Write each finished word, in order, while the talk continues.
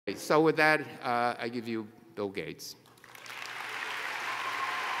So with that, I give you Bill Gates.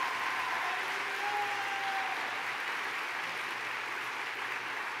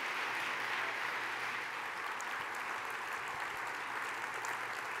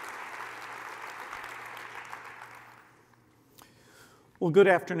 Well, good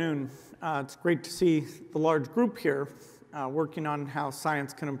afternoon. It's great to see the large group here working on how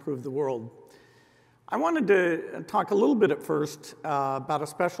science can improve the world. I wanted to talk a little bit at first about a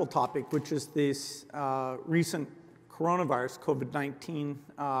special topic, which is this recent coronavirus,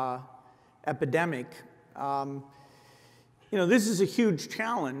 COVID-19 epidemic. This is a huge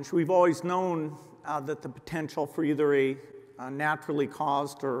challenge. We've always known that the potential for either a naturally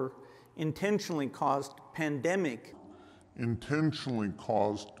caused or intentionally caused pandemic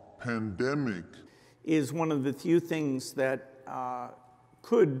is one of the few things that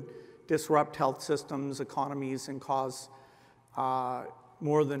could disrupt health systems, economies, and cause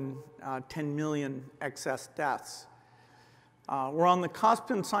more than 10 million excess deaths. We're on the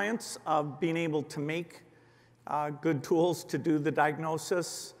cusp in science of being able to make good tools to do the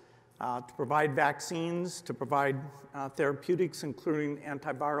diagnosis, to provide vaccines, to provide therapeutics, including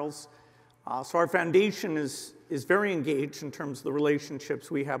antivirals. So our foundation is very engaged in terms of the relationships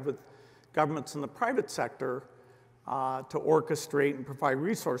we have with governments in the private sector to orchestrate and provide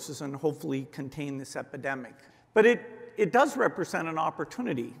resources and hopefully contain this epidemic. But it does represent an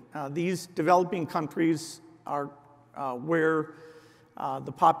opportunity. These developing countries are where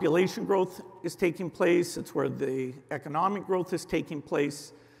the population growth is taking place. It's where the economic growth is taking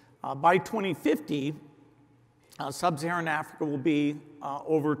place. By 2050, sub-Saharan Africa will be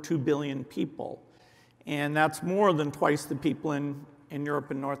over 2 billion people. And that's more than twice the people in Europe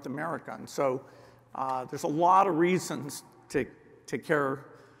and North America. And so there's a lot of reasons to care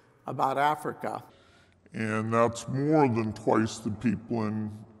about Africa. And that's more than twice the people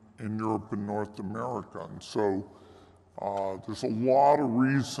in Europe and North America. And so there's a lot of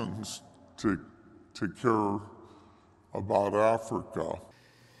reasons to care about Africa.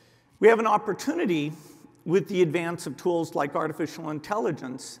 We have an opportunity with the advance of tools like artificial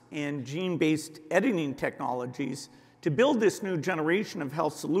intelligence and gene-based editing technologies to build this new generation of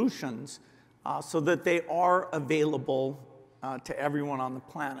health solutions so that they are available to everyone on the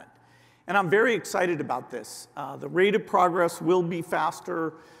planet. And I'm very excited about this. The rate of progress will be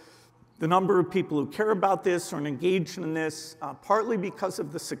faster. The number of people who care about this or engaged in this, partly because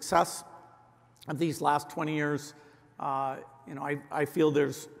of the success of these last 20 years, I feel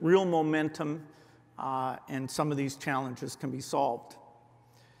there's real momentum and some of these challenges can be solved.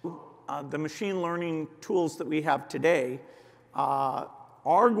 The machine learning tools that we have today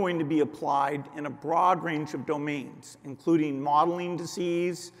are going to be applied in a broad range of domains, including modeling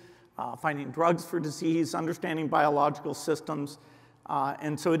disease, finding drugs for disease, understanding biological systems.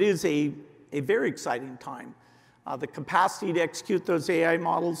 And so it is a very exciting time. The capacity to execute those AI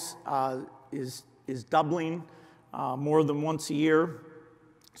models is doubling more than once a year.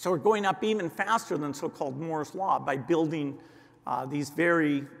 So we're going up even faster than so-called Moore's Law by building these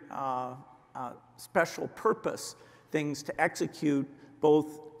very special purpose things to execute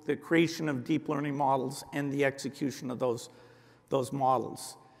both the creation of deep learning models and the execution of those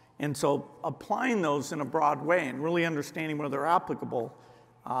models. And so applying those in a broad way and really understanding where they're applicable,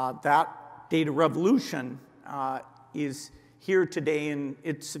 that data revolution is here today, and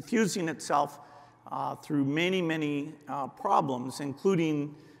it's suffusing itself through many, many problems,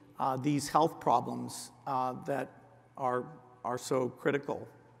 including these health problems that are so critical.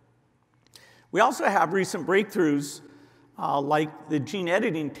 We also have recent breakthroughs like the gene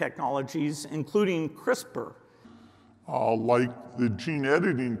editing technologies, including CRISPR.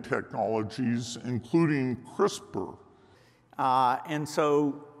 And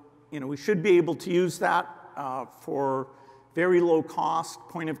so, we should be able to use that for very low cost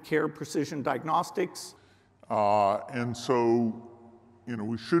point of care precision diagnostics. We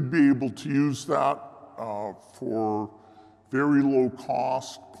should be able to use that for very low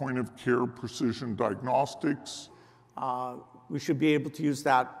cost point of care precision diagnostics. We should be able to use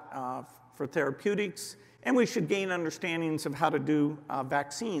that for therapeutics, and we should gain understandings of how to do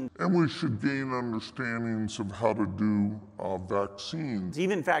vaccines.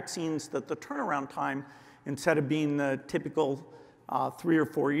 Even vaccines that the turnaround time, instead of being the typical 3 or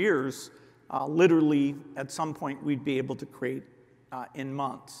 4 years, literally at some point we'd be able to create in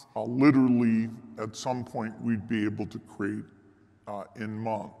months.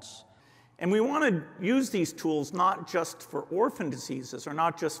 And we want to use these tools not just for orphan diseases or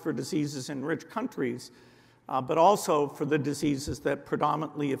not just for diseases in rich countries, but also for the diseases that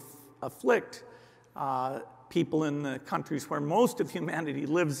predominantly afflict people in the countries where most of humanity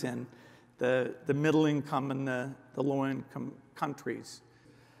lives in, the middle income and the low income countries.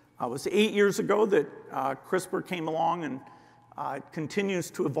 It was 8 years ago that CRISPR came along, and it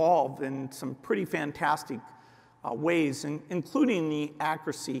continues to evolve in some pretty fantastic ways, including the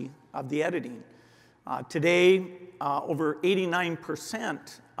accuracy of the editing. Today, over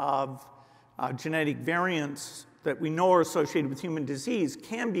 89% of genetic variants that we know are associated with human disease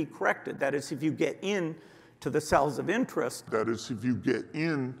can be corrected. That is, if you get into the cells of interest. That is, if you get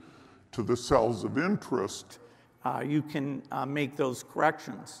into the cells of interest, you can make those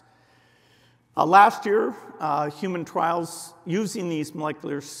corrections. Last year, human trials using these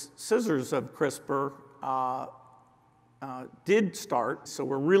molecular scissors of CRISPR did start, so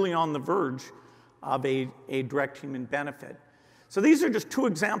we're really on the verge of a direct human benefit. So these are just two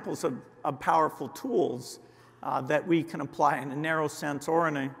examples of powerful tools that we can apply in a narrow sense or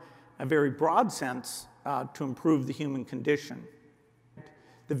in a very broad sense to improve the human condition.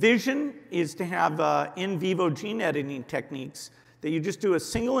 The vision is to have in vivo gene editing techniques that you just do a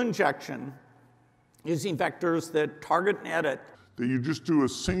single injection using vectors that target and edit. That you just do a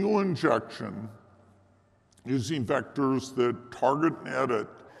single injection using vectors that target and edit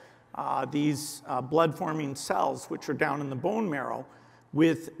these blood-forming cells, which are down in the bone marrow,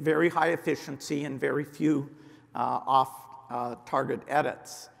 with very high efficiency and very few off-target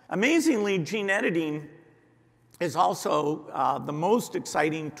edits. Amazingly, gene editing is also the most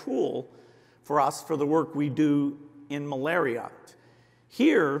exciting tool for us for the work we do in malaria.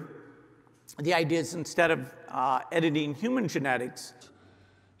 Here, the idea is instead of editing human genetics,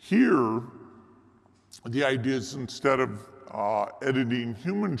 here, the idea is instead of editing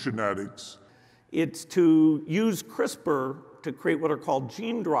human genetics, it's to use CRISPR to create what are called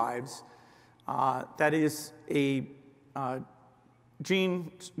gene drives. That is a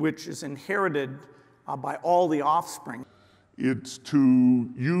gene which is inherited by all the offspring. It's to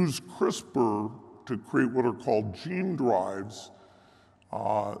use CRISPR to create what are called gene drives.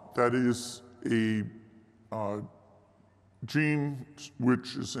 That is a gene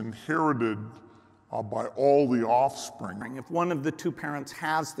which is inherited by all the offspring. If one of the two parents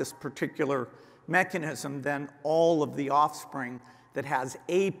has this particular mechanism, then all of the offspring that has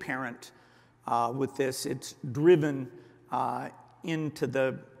a parent with this, it's driven into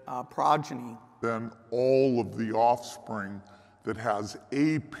the progeny. Then all of the offspring that has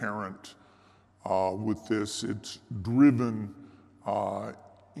a parent with this, it's driven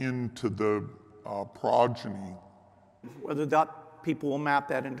into the progeny. Whether that people will map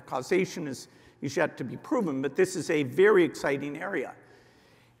that into causation is yet to be proven, but this is a very exciting area.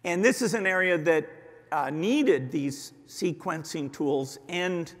 And this is an area that needed these sequencing tools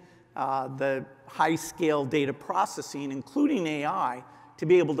and the high-scale data processing, including AI, to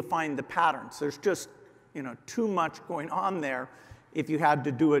be able to find the patterns. There's just too much going on there if you had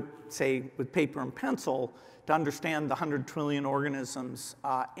to do it, say, with paper and pencil to understand the 100 trillion organisms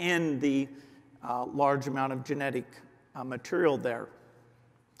and the large amount of genetic material there.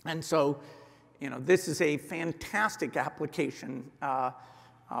 And so, this is a fantastic application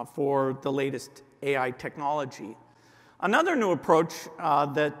for the latest AI technology. Another new approach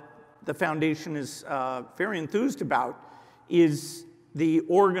that the Foundation is very enthused about is the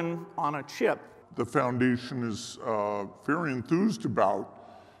organ on a chip. The Foundation is very enthused about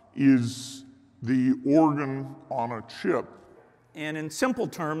is the organ on a chip. And in simple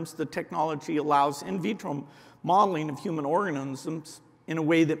terms, the technology allows in vitro modeling of human organisms in a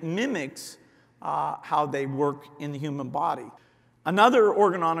way that mimics how they work in the human body. Another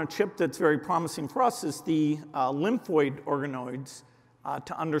organ on a chip that's very promising for us is the lymphoid organoids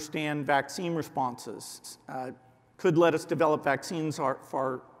to understand vaccine responses. Could let us develop vaccines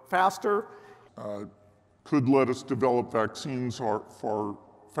far faster. Could let us develop vaccines far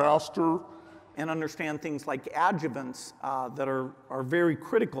faster. And understand things like adjuvants that are very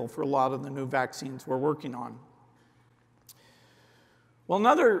critical for a lot of the new vaccines we're working on. Well,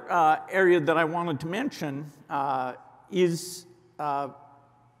 another area that I wanted to mention is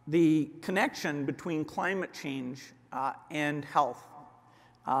the connection between climate change and health.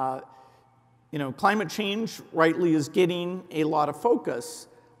 Climate change rightly is getting a lot of focus,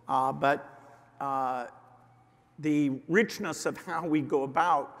 but the richness of how we go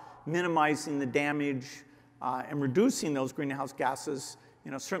about minimizing the damage and reducing those greenhouse gases,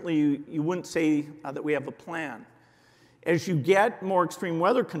 certainly you wouldn't say that we have a plan. As you get more extreme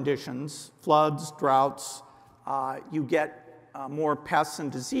weather conditions, floods, droughts, you get more pests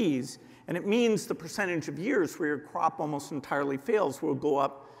and disease, and it means the percentage of years where your crop almost entirely fails will go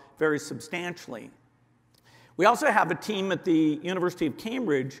up very substantially. We also have a team at the University of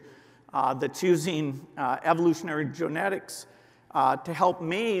Cambridge that's using evolutionary genetics to help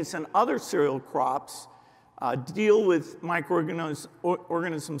maize and other cereal crops deal with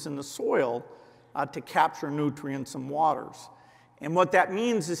microorganisms in the soil to capture nutrients and waters. And what that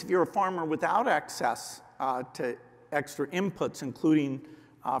means is if you're a farmer without access to extra inputs, including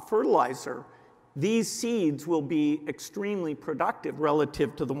fertilizer, these seeds will be extremely productive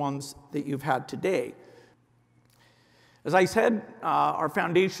relative to the ones that you've had today. As I said, our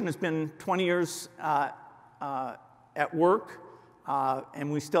foundation has been 20 years at work,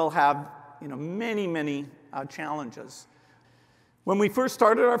 and we still have many, many challenges. When we first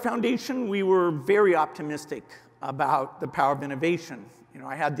started our foundation, we were very optimistic about the power of innovation.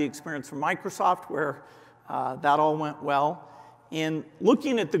 I had the experience from Microsoft where that all went well. And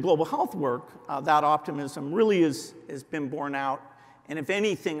looking at the global health work, that optimism really has been borne out. And if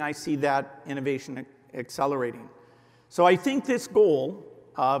anything, I see that innovation accelerating. So I think this goal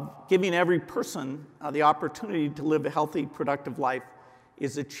of giving every person the opportunity to live a healthy, productive life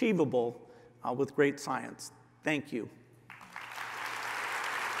is achievable with great science. Thank you.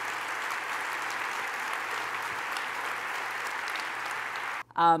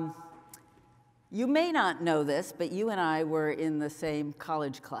 You may not know this, but you and I were in the same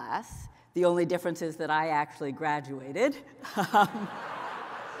college class. The only difference is that I actually graduated.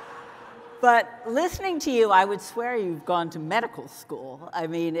 But listening to you, I would swear you've gone to medical school. I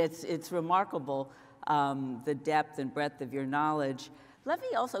mean, it's remarkable, the depth and breadth of your knowledge. Let me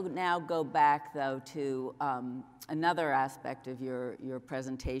also now go back, though, to another aspect of your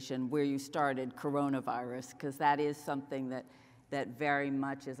presentation where you started coronavirus, because that is something that very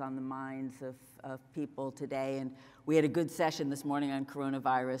much is on the minds of people today. And we had a good session this morning on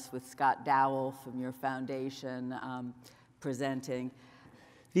coronavirus with Scott Dowell from your foundation presenting.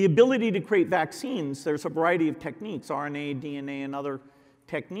 The ability to create vaccines, there's a variety of techniques, RNA, DNA, and other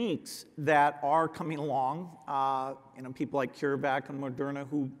techniques that are coming along. People like CureVac and Moderna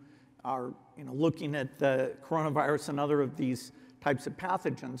who are looking at the coronavirus and other of these types of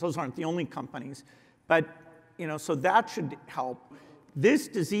pathogens. Those aren't the only companies. But so that should help. This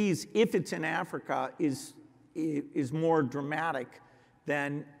disease, if it's in Africa, is more dramatic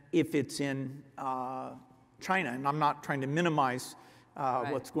than if it's in China. And I'm not trying to minimize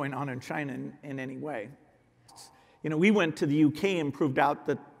what's going on in China in any way. We went to the UK and proved out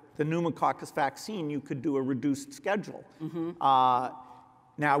that the pneumococcus vaccine, you could do a reduced schedule. Mm-hmm.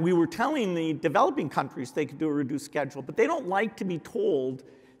 Now, we were telling the developing countries they could do a reduced schedule, but they don't like to be told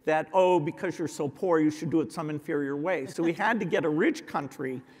that, oh, because you're so poor, you should do it some inferior way. So we had to get a rich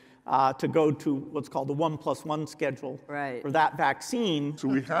country to go to what's called the 1+1 schedule for that vaccine. So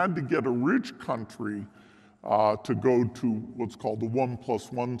we had to get a rich country to go to what's called the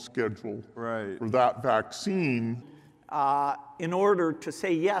 1+1 schedule for that vaccine. In order to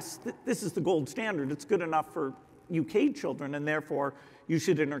say, yes, this is the gold standard, it's good enough for UK children, and therefore you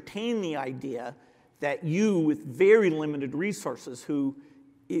should entertain the idea that you, with very limited resources,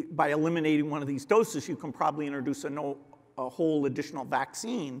 by eliminating one of these doses, you can probably introduce a whole additional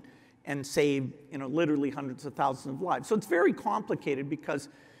vaccine and save literally hundreds of thousands of lives. So it's very complicated because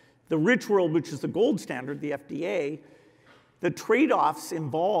the rich world, which is the gold standard, the FDA, the trade-offs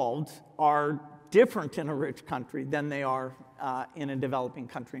involved are different in a rich country than they are in a developing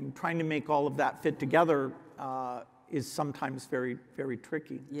country. And trying to make all of that fit together is sometimes very, very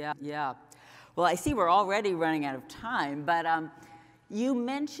tricky. Yeah. Well, I see we're already running out of time, but you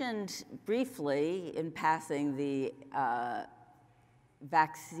mentioned briefly in passing the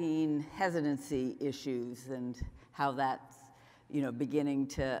vaccine hesitancy issues and how that's beginning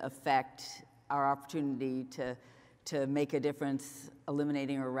to affect our opportunity to make a difference,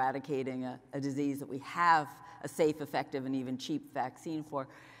 eliminating or eradicating a disease that we have a safe, effective, and even cheap vaccine for.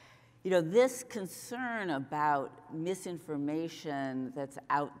 This concern about misinformation that's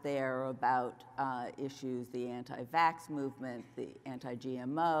out there about issues, the anti-vax movement, the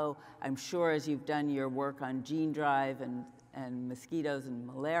anti-GMO. I'm sure as you've done your work on gene drive and mosquitoes and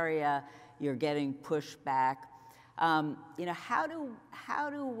malaria, you're getting pushback. How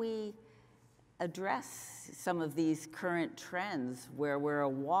do we address some of these current trends where we're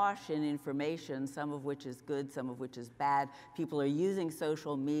awash in information, some of which is good, some of which is bad? People are using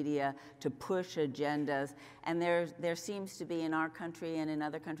social media to push agendas, and there seems to be in our country and in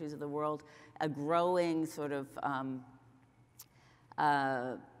other countries of the world a growing sort of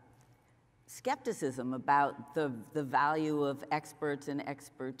skepticism about the value of experts and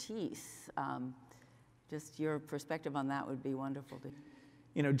expertise. Just your perspective on that would be wonderful.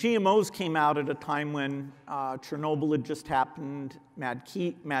 GMOs came out at a time when Chernobyl had just happened,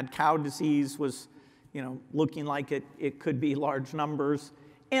 mad cow disease was looking like it could be large numbers,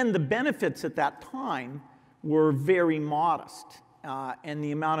 And the benefits at that time were very modest. And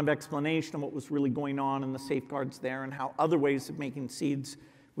the amount of explanation of what was really going on and the safeguards there and how other ways of making seeds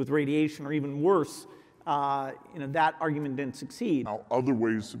with radiation are even worse, that argument didn't succeed. How other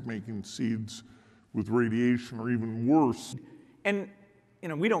ways of making seeds with radiation are even worse. And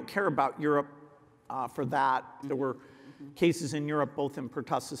we don't care about Europe for that. There were cases in Europe, both in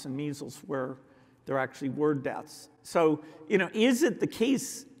pertussis and measles, where there actually were deaths. So, is it the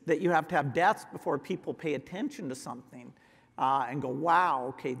case that you have to have deaths before people pay attention to something and go, wow,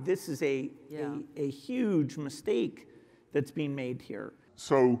 okay, this is a huge mistake that's being made here?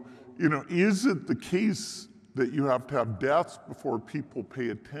 So, is it the case that you have to have deaths before people pay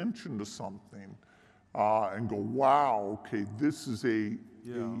attention to something and go, wow, okay, this is a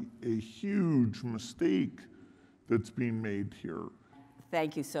huge mistake that's being made here?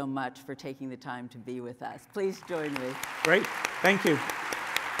 Thank you so much for taking the time to be with us. Please join me. Great, thank you.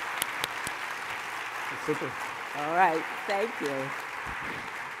 That's super. All right, thank you.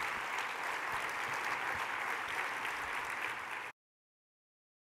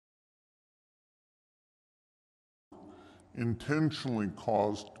 Intentionally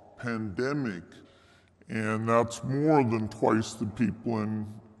caused pandemic, and that's more than twice the people in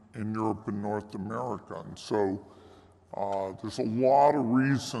Europe and North America. And so there's a lot of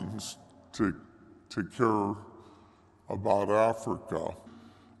reasons to care about Africa.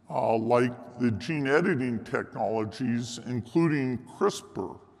 Like the gene editing technologies, including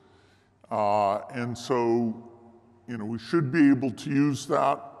CRISPR. And so, we should be able to use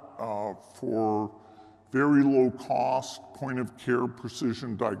that for very low cost, point of care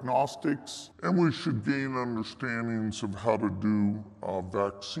precision diagnostics. And we should gain understandings of how to do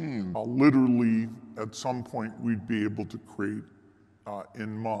vaccines. Literally, at some point, we'd be able to create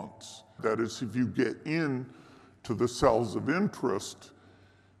in months. That is, if you get in to the cells of interest,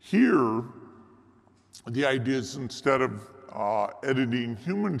 here, the idea is instead of editing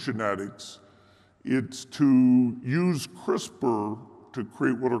human genetics, it's to use CRISPR to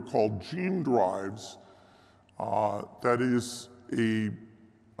create what are called gene drives. That is a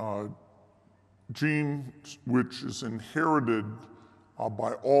gene which is inherited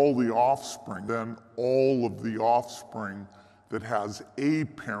by all the offspring. Then all of the offspring that has a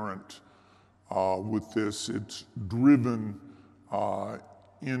parent with this, it's driven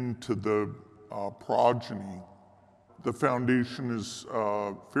into the progeny. The foundation is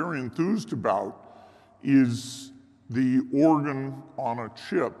very enthused about is the organ on a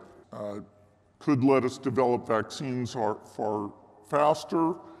chip. Could let us develop vaccines far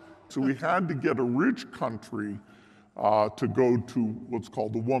faster. So we had to get a rich country to go to what's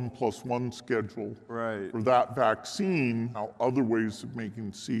called the 1+1 schedule for that vaccine. Now, other ways of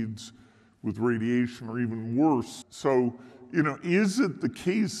making seeds with radiation are even worse. So, is it the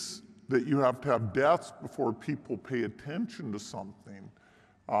case that you have to have deaths before people pay attention to something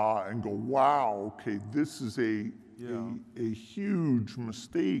and go, wow, okay, this is a huge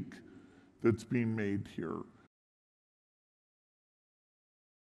mistake that's being made here?